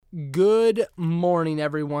Good morning,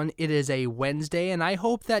 everyone. It is a Wednesday, and I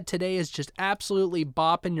hope that today is just absolutely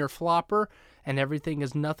bopping your flopper and everything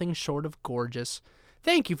is nothing short of gorgeous.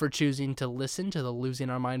 Thank you for choosing to listen to the Losing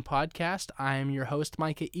Our Mind podcast. I am your host,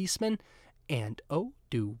 Micah Eastman, and oh,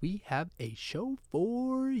 do we have a show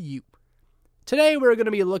for you. Today, we're going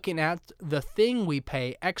to be looking at the thing we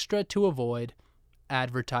pay extra to avoid,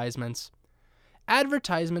 advertisements.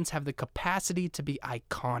 Advertisements have the capacity to be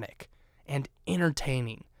iconic and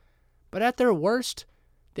entertaining. But at their worst,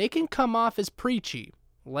 they can come off as preachy,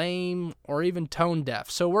 lame, or even tone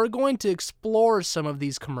deaf. So we're going to explore some of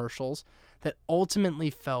these commercials that ultimately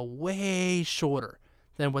fell way shorter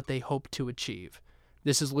than what they hoped to achieve.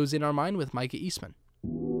 This is Losing Our Mind with Micah Eastman.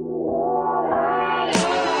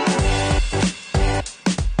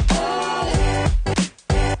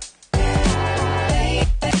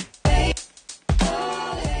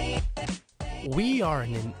 We are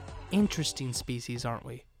an interesting species, aren't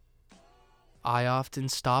we? I often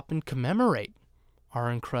stop and commemorate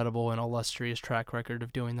our incredible and illustrious track record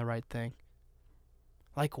of doing the right thing.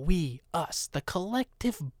 Like we, us, the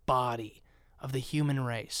collective body of the human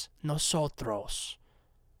race, nosotros,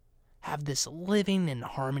 have this living in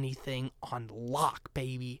harmony thing on lock,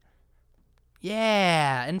 baby.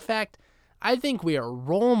 Yeah, in fact, I think we are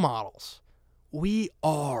role models. We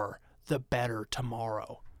are the better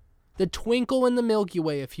tomorrow. The twinkle in the Milky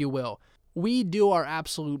Way, if you will. We do our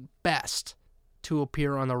absolute best to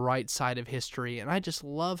appear on the right side of history, and I just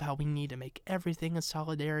love how we need to make everything in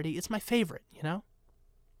solidarity. It's my favorite, you know?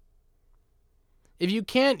 If you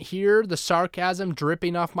can't hear the sarcasm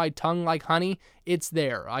dripping off my tongue like honey, it's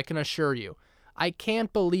there, I can assure you. I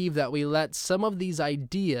can't believe that we let some of these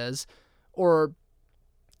ideas or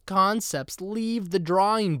concepts leave the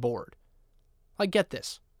drawing board. Like, get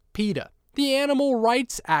this, PETA, the animal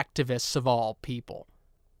rights activists of all people.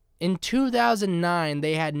 In 2009,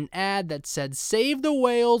 they had an ad that said, "Save the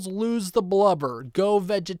whales, lose the blubber, go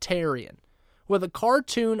vegetarian," with a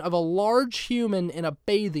cartoon of a large human in a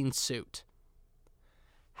bathing suit.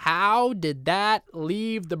 How did that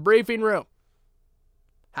leave the briefing room?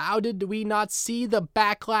 How did we not see the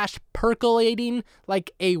backlash percolating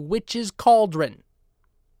like a witch's cauldron?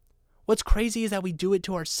 What's crazy is that we do it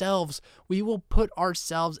to ourselves. We will put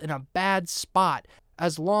ourselves in a bad spot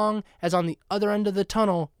as long as on the other end of the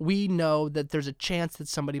tunnel, we know that there's a chance that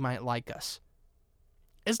somebody might like us.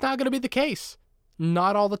 It's not going to be the case.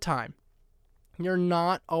 Not all the time. You're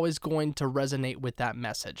not always going to resonate with that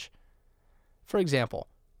message. For example,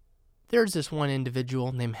 there's this one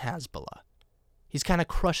individual named Hasbullah. He's kind of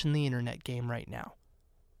crushing the internet game right now.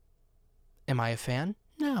 Am I a fan?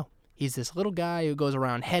 No. He's this little guy who goes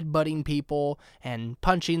around headbutting people and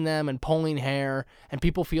punching them and pulling hair, and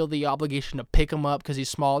people feel the obligation to pick him up because he's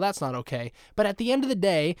small. That's not okay. But at the end of the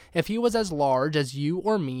day, if he was as large as you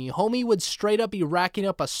or me, homie would straight up be racking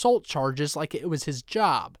up assault charges like it was his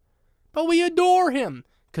job. But we adore him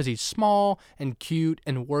because he's small and cute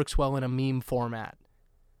and works well in a meme format.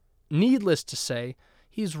 Needless to say,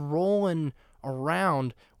 he's rolling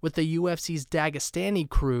around with the UFC's Dagestani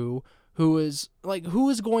crew, who is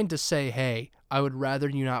going to say, "Hey, I would rather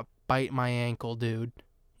you not bite my ankle, dude"?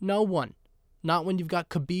 No one. Not when you've got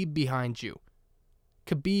Khabib behind you.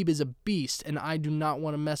 Khabib is a beast, and I do not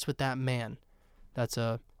want to mess with that man. That's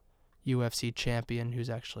a UFC champion who's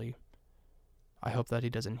actually... I hope that he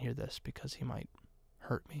doesn't hear this because he might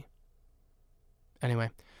hurt me.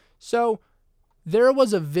 Anyway, so there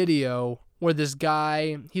was a video where this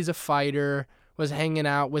guy, he's a fighter, was hanging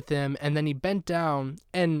out with him, and then he bent down,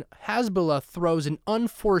 and Hasbullah throws an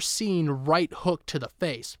unforeseen right hook to the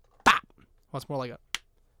face. Bop! Well, it's more like a...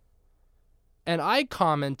 And I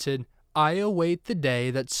commented, "I await the day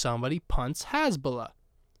that somebody punts Hasbullah."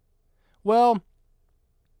 Well,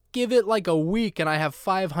 give it like a week and I have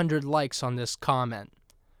 500 likes on this comment.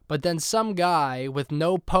 But then some guy with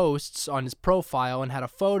no posts on his profile and had a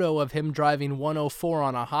photo of him driving 104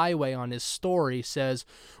 on a highway on his story says,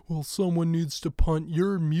 "Well, someone needs to punt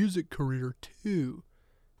your music career too."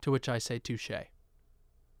 To which I say, touche.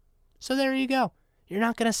 So there you go. You're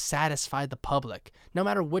not going to satisfy the public. No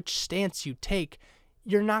matter which stance you take,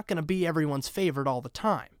 you're not going to be everyone's favorite all the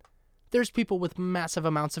time. There's people with massive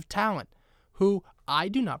amounts of talent who I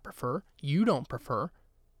do not prefer, you don't prefer.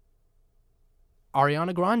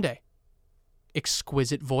 Ariana Grande.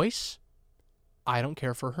 Exquisite voice. I don't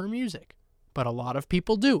care for her music, but a lot of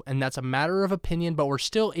people do, and that's a matter of opinion, but we're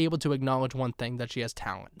still able to acknowledge one thing, that she has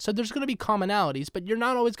talent. So there's going to be commonalities, but you're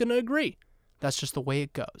not always going to agree. That's just the way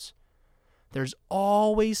it goes. There's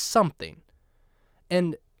always something.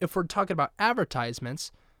 And if we're talking about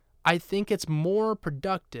advertisements, I think it's more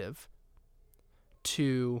productive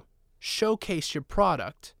to showcase your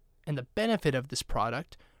product and the benefit of this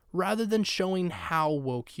product rather than showing how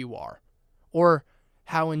woke you are or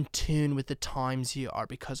how in tune with the times you are,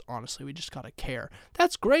 because honestly, we just gotta care.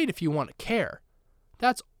 That's great if you want to care.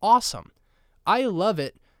 That's awesome. I love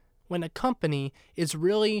it when a company is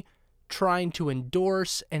really trying to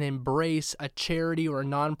endorse and embrace a charity or a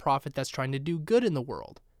nonprofit that's trying to do good in the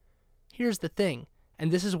world. Here's the thing, and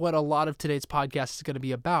this is what a lot of today's podcast is going to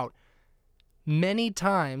be about. Many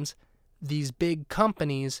times, these big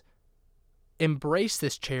companies embrace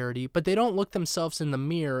this charity, but they don't look themselves in the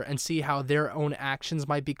mirror and see how their own actions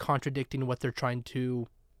might be contradicting what they're trying to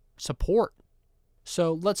support.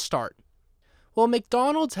 So let's start. Well,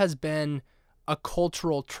 McDonald's has been a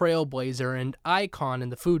cultural trailblazer and icon in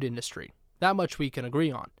the food industry. That much we can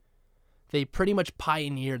agree on. They pretty much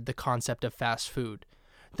pioneered the concept of fast food.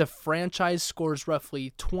 The franchise scores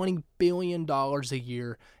roughly $20 billion a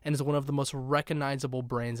year and is one of the most recognizable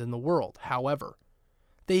brands in the world. However,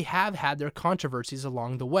 they have had their controversies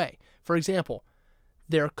along the way. For example,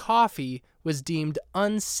 their coffee was deemed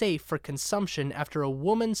unsafe for consumption after a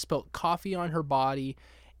woman spilt coffee on her body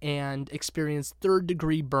and experienced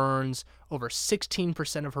third-degree burns over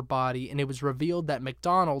 16% of her body, and it was revealed that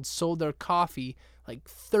McDonald's sold their coffee like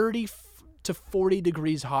 30 to 40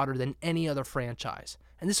 degrees hotter than any other franchise.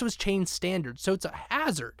 And this was chain standard, so it's a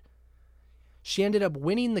hazard. She ended up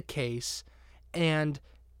winning the case, and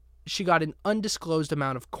she got an undisclosed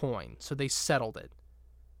amount of coin, so they settled it.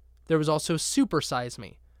 There was also Super Size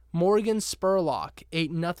Me. Morgan Spurlock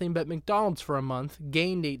ate nothing but McDonald's for a month,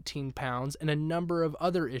 gained 18 pounds, and a number of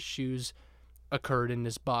other issues occurred in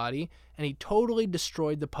his body, and he totally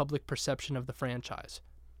destroyed the public perception of the franchise.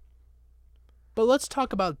 But let's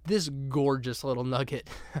talk about this gorgeous little nugget.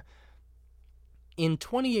 In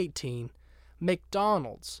 2018,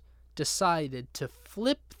 McDonald's decided to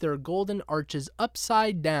flip their golden arches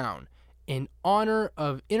upside down in honor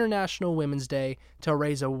of International Women's Day to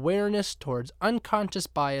raise awareness towards unconscious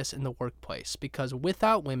bias in the workplace. Because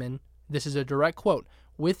without women, this is a direct quote,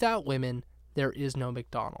 without women, there is no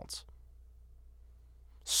McDonald's.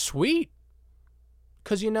 Sweet.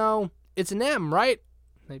 Because, it's an M, right?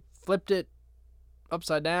 They flipped it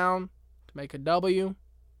upside down to make a W.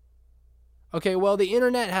 Okay, well, the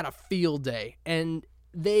internet had a field day, and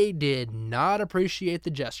they did not appreciate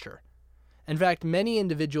the gesture. In fact, many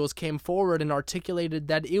individuals came forward and articulated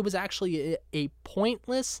that it was actually a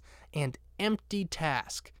pointless and empty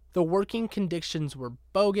task. The working conditions were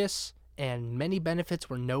bogus, and many benefits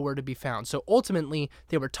were nowhere to be found. So ultimately,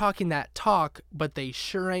 they were talking that talk, but they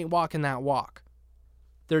sure ain't walking that walk.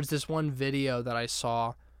 There's this one video that I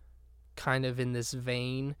saw kind of in this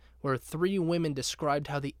vein where 3 women described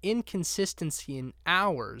how the inconsistency in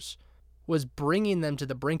hours was bringing them to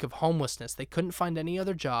the brink of homelessness. They couldn't find any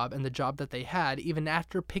other job, and the job that they had, even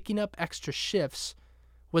after picking up extra shifts,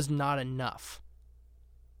 was not enough.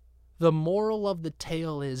 The moral of the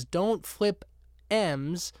tale is don't flip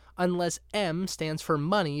M's unless M stands for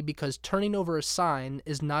money, because turning over a sign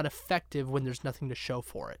is not effective when there's nothing to show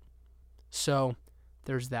for it. So,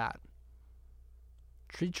 there's that.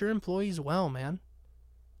 Treat your employees well, man.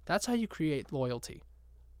 That's how you create loyalty.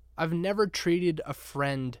 I've never treated a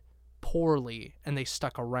friend poorly and they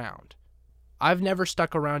stuck around. I've never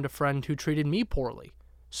stuck around a friend who treated me poorly.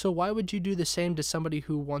 So why would you do the same to somebody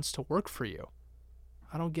who wants to work for you?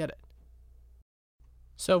 I don't get it.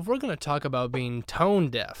 So if we're going to talk about being tone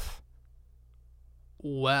deaf,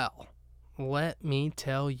 well, let me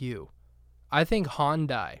tell you, I think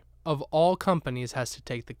Hyundai, of all companies, has to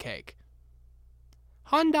take the cake.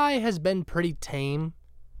 Hyundai has been pretty tame.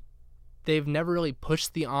 They've never really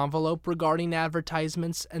pushed the envelope regarding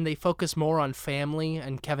advertisements, and they focus more on family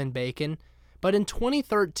and Kevin Bacon. But in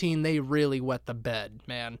 2013, they really wet the bed,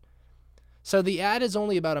 man. So the ad is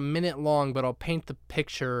only about a minute long, but I'll paint the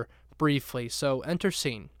picture briefly. So enter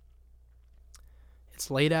scene.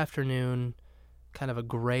 It's late afternoon, kind of a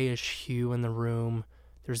grayish hue in the room.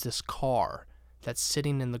 There's this car that's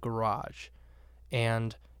sitting in the garage,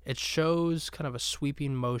 and it shows kind of a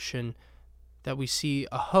sweeping motion that we see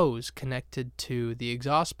a hose connected to the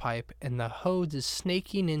exhaust pipe, and the hose is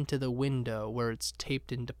snaking into the window where it's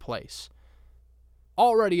taped into place.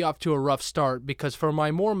 Already off to a rough start, because for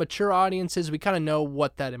my more mature audiences, we kind of know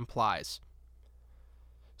what that implies.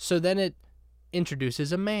 So then it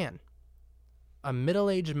introduces a man. A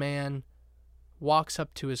middle-aged man walks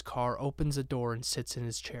up to his car, opens the door, and sits in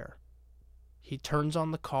his chair. He turns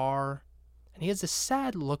on the car, and he has a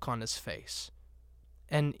sad look on his face.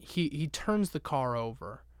 And he turns the car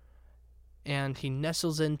over, and he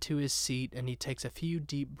nestles into his seat, and he takes a few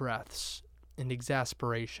deep breaths in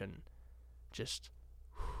exasperation. Just...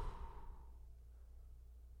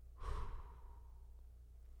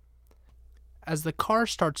 As the car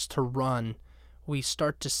starts to run, we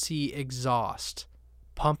start to see exhaust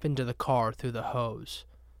pump into the car through the hose.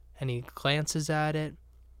 And he glances at it,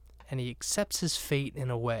 and he accepts his fate in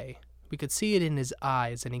a way. We could see it in his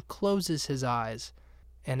eyes, and he closes his eyes.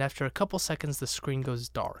 And after a couple seconds, the screen goes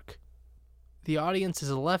dark. The audience is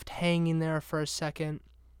left hanging there for a second,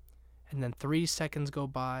 and then 3 seconds go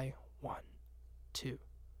by. 1, 2,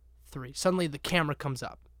 3. Suddenly the camera comes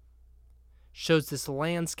up. Shows this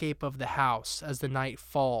landscape of the house as the night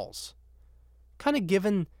falls. Kind of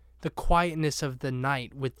given the quietness of the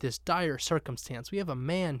night with this dire circumstance, we have a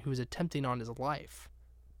man who's attempting on his life.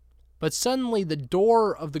 But suddenly the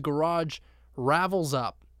door of the garage ravels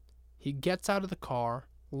up. He gets out of the car,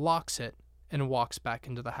 locks it, and walks back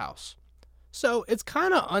into the house. So it's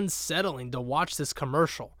kind of unsettling to watch this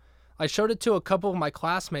commercial. I showed it to a couple of my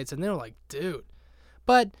classmates and they were like, dude.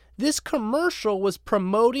 But this commercial was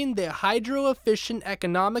promoting the hydro-efficient,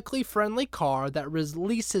 economically friendly car that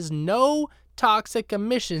releases no toxic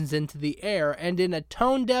emissions into the air, and in a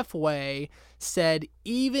tone-deaf way said,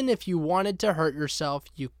 even if you wanted to hurt yourself,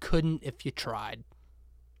 you couldn't if you tried.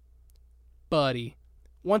 Buddy,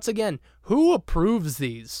 once again, who approves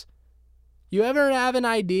these? You ever have an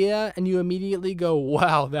idea and you immediately go,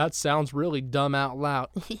 wow, that sounds really dumb out loud?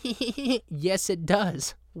 Yes, it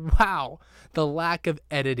does. Wow, the lack of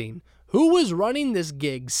editing. Who was running this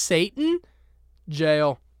gig? Satan?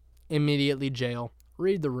 Jail. Immediately jail.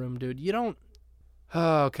 Read the room, dude. You don't...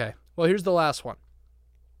 Okay, well, here's the last one.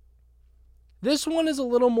 This one is a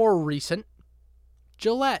little more recent.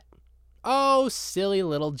 Gillette. Oh, silly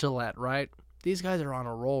little Gillette, right? These guys are on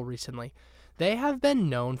a roll recently. They have been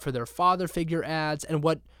known for their father figure ads and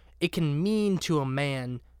what it can mean to a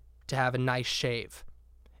man to have a nice shave.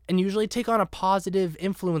 And usually take on a positive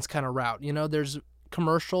influence kind of route. You know, there's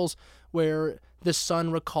commercials where the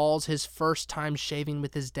son recalls his first time shaving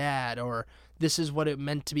with his dad, or this is what it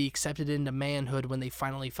meant to be accepted into manhood when they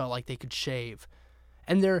finally felt like they could shave.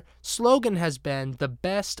 And their slogan has been, the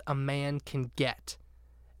best a man can get.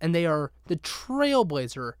 And they are the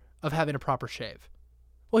trailblazer of having a proper shave.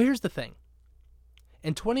 Well, here's the thing.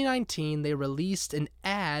 In 2019, they released an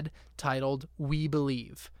ad titled, We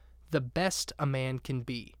Believe, the best a man can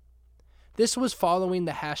be. This was following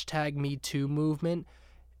the hashtag #MeToo movement.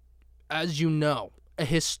 As you know, a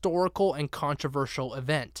historical and controversial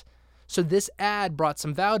event. So this ad brought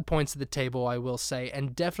some valid points to the table, I will say,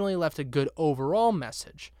 and definitely left a good overall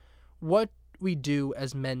message. What we do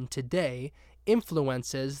as men today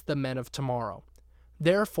influences the men of tomorrow.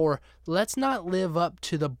 Therefore, let's not live up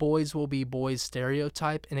to the boys will be boys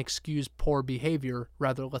stereotype and excuse poor behavior.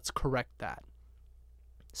 Rather, let's correct that.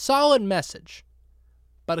 Solid message,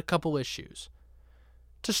 but a couple issues.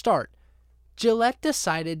 To start, Gillette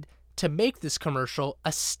decided to make this commercial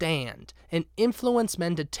a stand and influence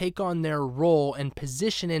men to take on their role and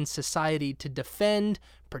position in society to defend,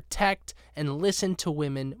 protect, and listen to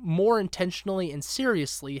women more intentionally and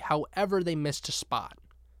seriously however they missed a spot.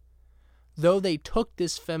 Though they took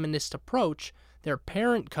this feminist approach, their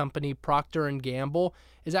parent company, Procter & Gamble,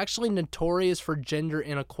 is actually notorious for gender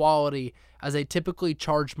inequality, as they typically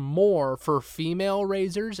charge more for female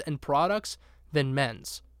razors and products than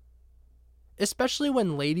men's. Especially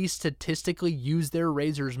when ladies statistically use their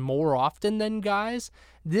razors more often than guys,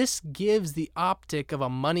 this gives the optic of a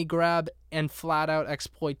money grab and flat-out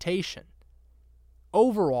exploitation.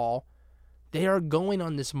 Overall, they are going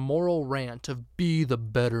on this moral rant of be the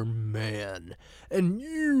better man and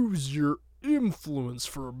use your influence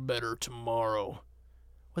for a better tomorrow,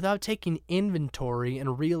 without taking inventory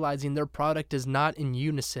and realizing their product is not in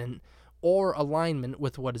unison or alignment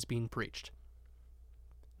with what is being preached.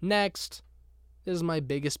 Next, this is my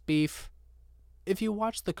biggest beef. If you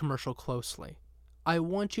watch the commercial closely, I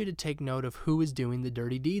want you to take note of who is doing the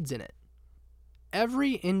dirty deeds in it.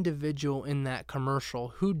 Every individual in that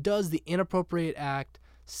commercial who does the inappropriate act,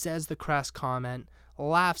 says the crass comment,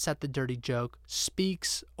 laughs at the dirty joke,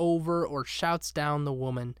 speaks over or shouts down the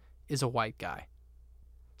woman is a white guy.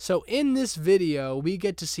 So in this video, we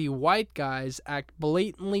get to see white guys act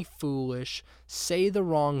blatantly foolish, say the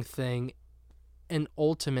wrong thing, and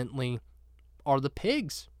ultimately are the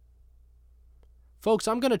pigs. Folks,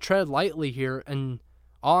 I'm going to tread lightly here, and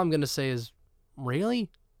all I'm going to say is, really?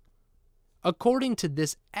 According to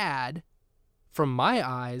this ad, from my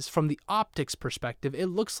eyes, from the optics perspective, it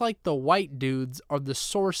looks like the white dudes are the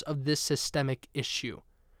source of this systemic issue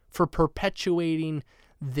for perpetuating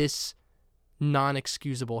this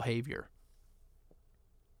non-excusable behavior.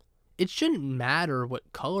 It shouldn't matter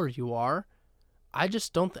what color you are. I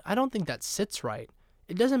don't think that sits right.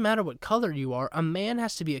 It doesn't matter what color you are. A man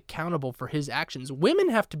has to be accountable for his actions. Women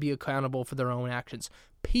have to be accountable for their own actions.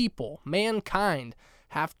 People, mankind,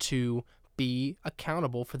 have to be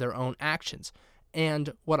accountable for their own actions.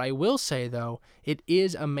 And what I will say, though, it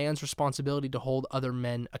is a man's responsibility to hold other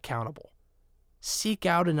men accountable. Seek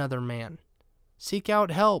out another man. Seek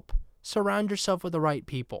out help. Surround yourself with the right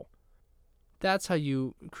people. That's how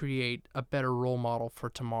you create a better role model for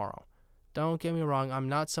tomorrow. Don't get me wrong. I'm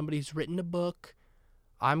not somebody who's written a book.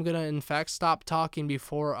 I'm going to, in fact, stop talking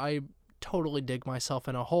before I totally dig myself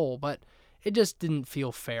in a hole, but it just didn't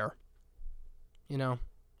feel fair. You know,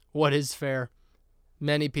 what is fair?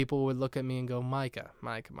 Many people would look at me and go, Micah,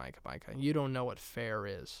 you don't know what fair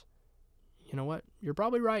is. You know what? You're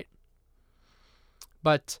probably right.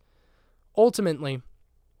 But ultimately,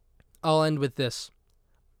 I'll end with this.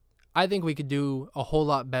 I think we could do a whole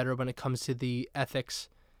lot better when it comes to the ethics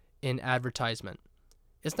in advertisement.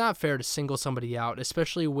 It's not fair to single somebody out,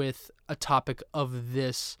 especially with a topic of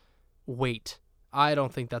this weight. I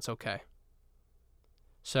don't think that's okay.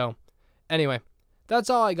 So, anyway,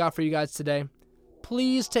 that's all I got for you guys today.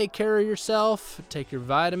 Please take care of yourself. Take your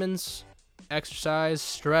vitamins, exercise,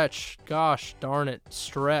 stretch. Gosh darn it,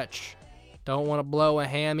 stretch. Don't want to blow a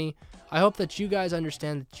hammy. I hope that you guys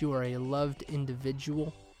understand that you are a loved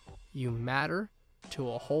individual. You matter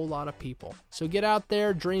to a whole lot of people. So get out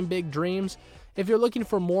there, dream big dreams. If you're looking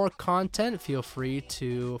for more content, feel free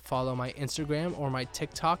to follow my Instagram or my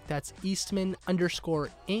TikTok. That's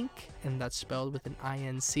Eastman_Inc. And that's spelled with an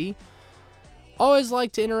INC. Always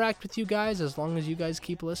like to interact with you guys. As long as you guys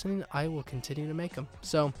keep listening, I will continue to make them.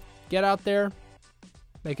 So get out there,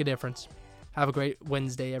 make a difference. Have a great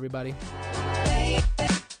Wednesday, everybody.